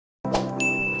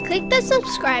Click the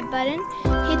subscribe button,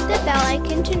 hit the bell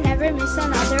icon to never miss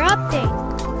another update.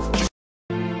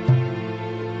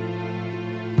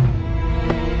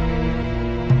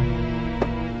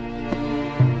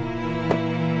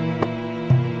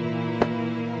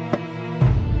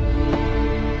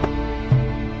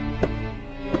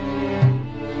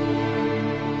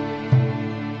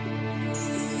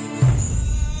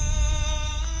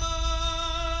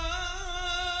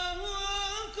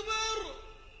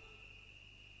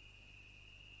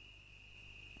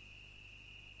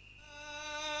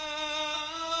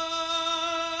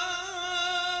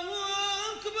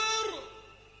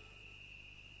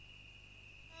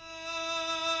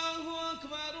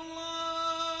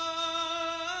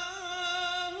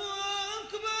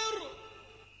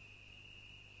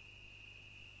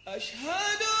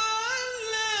 أشهد أن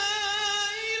لا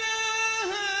إله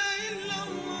إلا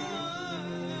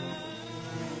الله.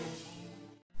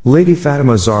 Lady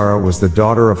Fatima Zahra was the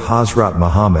daughter of Hazrat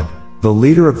Muhammad, the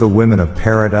leader of the women of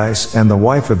paradise and the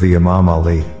wife of the Imam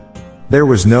Ali. There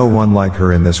was no one like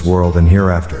her in this world and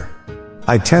hereafter.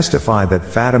 I testify that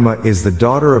Fatima is the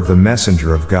daughter of the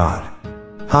Messenger of God.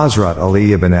 Hazrat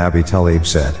Ali ibn Abi Talib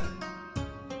said,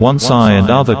 "Once I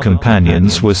and other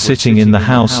companions were sitting in the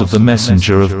house of the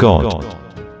Messenger of God.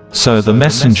 So the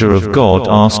Messenger of God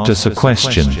asked us a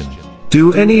question.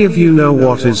 Do any of you know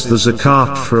what is the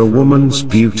zakat for a woman's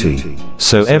beauty?"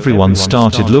 So everyone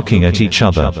started looking at each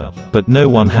other, but no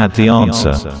one had the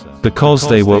answer, because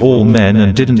they were all men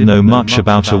and didn't know much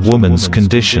about a woman's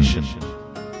condition.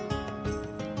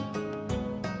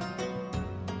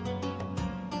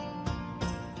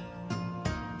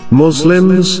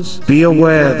 Muslims, be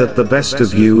aware that the best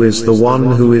of you is the one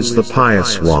who is the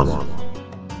pious one.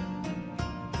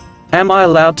 Am I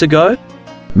allowed to go?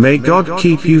 May God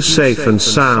keep you safe and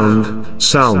sound,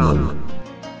 Salman.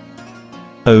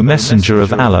 O Messenger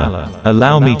of Allah,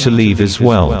 allow me to leave as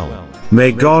well.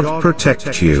 May God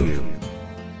protect you.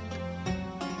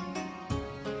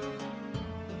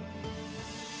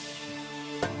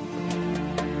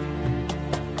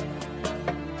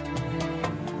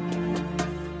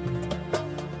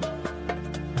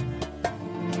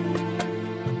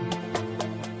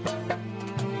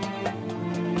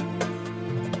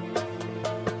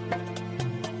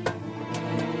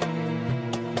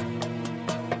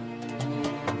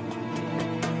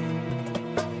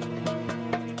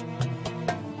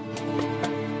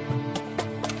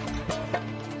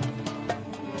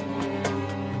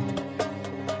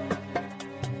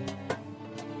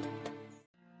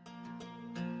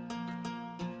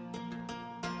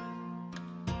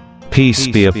 Peace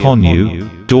be upon you,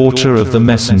 daughter of the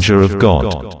Messenger of God.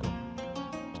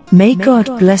 May God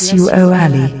bless you, O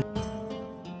Ali.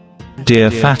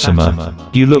 Dear Fatima,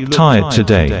 you look tired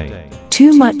today.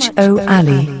 Too much, O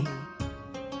Ali.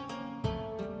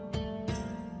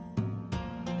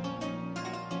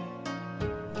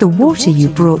 The water you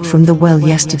brought from the well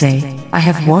yesterday, I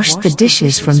have washed the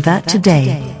dishes from that today.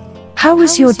 How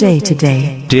was your day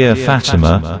today? Dear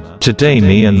Fatima, today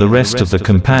me and the rest of the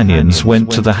companions went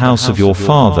to the house of your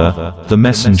father, the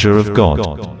Messenger of God.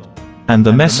 And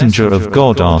the Messenger of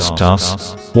God asked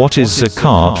us, what is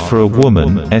zakat for a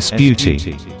woman's beauty?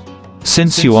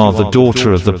 Since you are the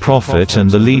daughter of the Prophet and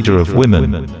the leader of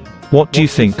women, what do you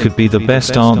think could be the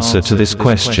best answer to this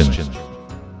question?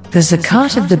 The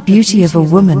zakat of the beauty of a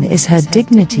woman is her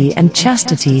dignity and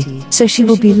chastity, so she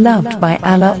will be loved by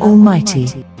Allah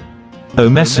Almighty. O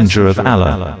Messenger of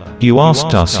Allah, you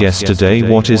asked us yesterday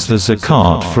what is the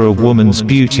zakat for a woman's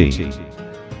beauty.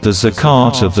 The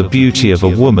zakat of the beauty of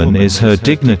a woman is her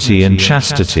dignity and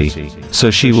chastity,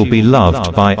 so she will be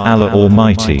loved by Allah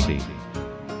Almighty.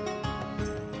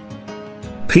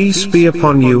 Peace be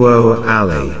upon you, O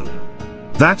Ali.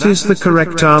 That is the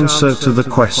correct answer to the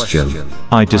question.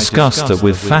 I discussed that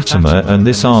with Fatima and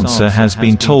this answer has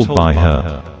been told by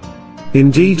her.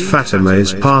 Indeed, Fatima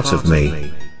is part of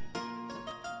me.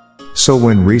 So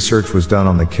when research was done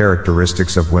on the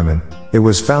characteristics of women, it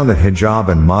was found that hijab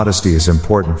and modesty is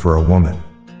important for a woman.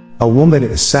 A woman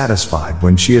is satisfied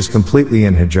when she is completely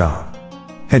in hijab.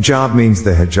 Hijab means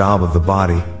the hijab of the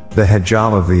body, the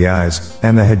hijab of the eyes,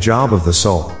 and the hijab of the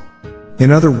soul.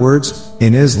 In other words,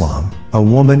 in Islam, a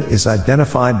woman is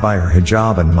identified by her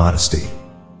hijab and modesty.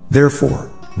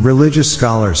 Therefore, religious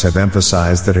scholars have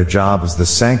emphasized that hijab is the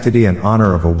sanctity and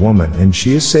honor of a woman and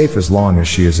she is safe as long as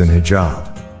she is in hijab.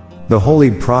 The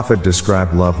Holy Prophet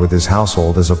described love with his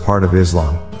household as a part of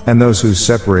Islam, and those who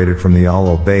separated from the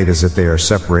Ahlulbayt as if they are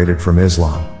separated from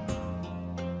Islam.